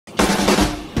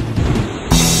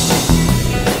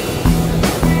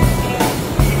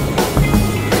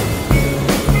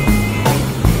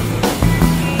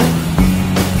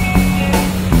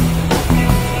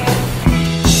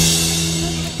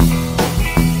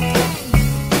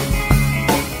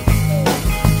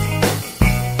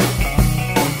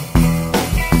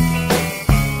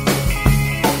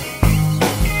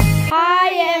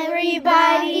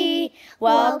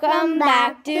Welcome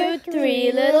back to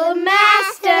Three Little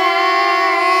Masters!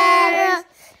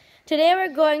 Today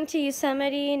we're going to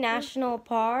Yosemite National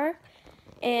Park,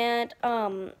 and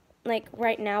like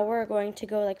right now we're going to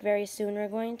go, like very soon we're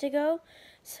going to go.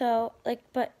 So right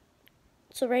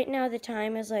now the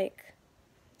time is like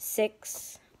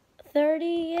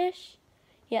 6:30-ish.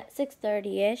 Yeah,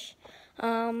 6:30-ish.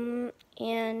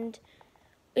 And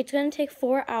it's going to take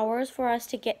 4 hours for us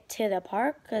to get to the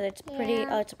park because it's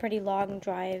it's a pretty long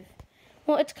drive.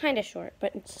 Well, it's kind of short,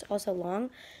 but it's also long.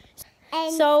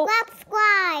 And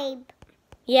subscribe.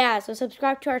 Yeah, so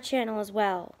subscribe to our channel as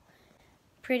well.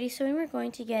 Pretty soon we're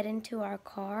going to get into our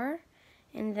car,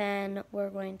 and then we're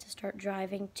going to start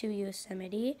driving to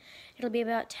Yosemite. It'll be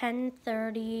about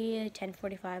 10:30,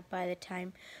 10:45 by the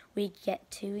time we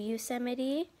get to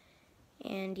Yosemite.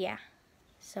 And yeah,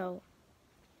 so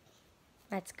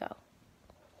let's go.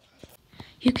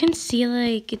 You can see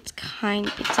like it's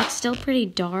like still pretty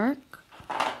dark,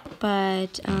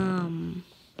 but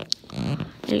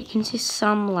you can see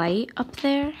some light up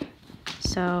there.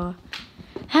 So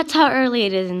that's how early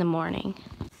it is in the morning.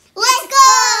 Let's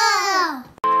go!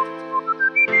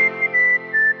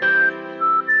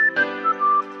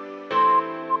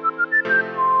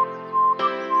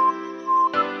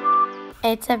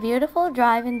 It's a beautiful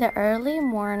drive in the early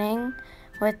morning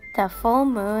with the full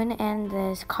moon and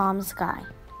this calm sky.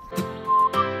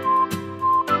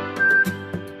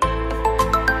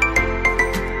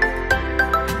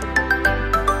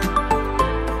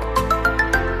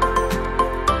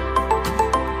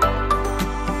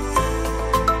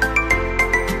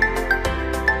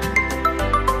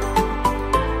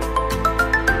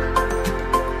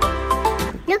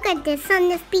 Look at the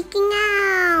sun is peeking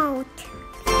out.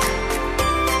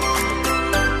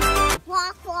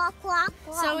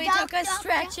 So we took a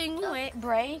stretching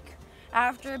break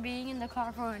after being in the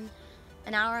car for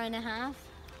an hour and a half.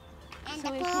 And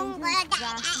So we came to this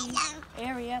grassy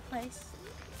area place.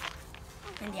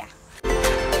 And yeah.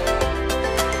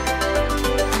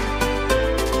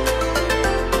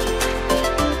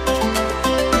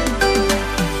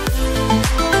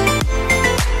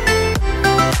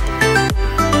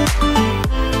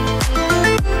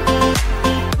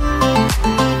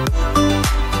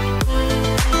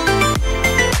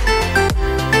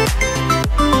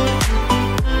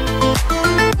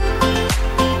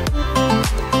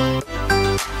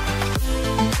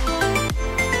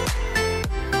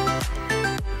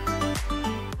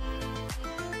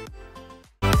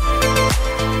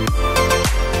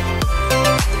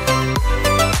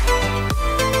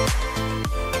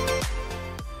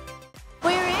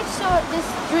 This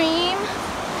stream,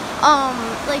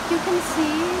 like you can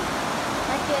see,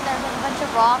 like there's a bunch of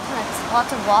rocks and it's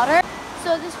lots of water.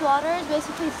 So this water is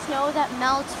basically snow that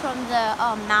melts from the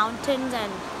mountains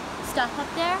and stuff up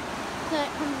there. So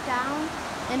it comes down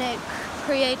and it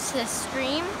creates this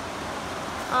stream.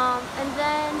 And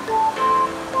then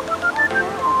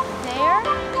there,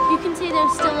 you can see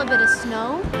there's still a bit of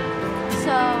snow.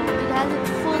 So it hasn't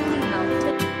fully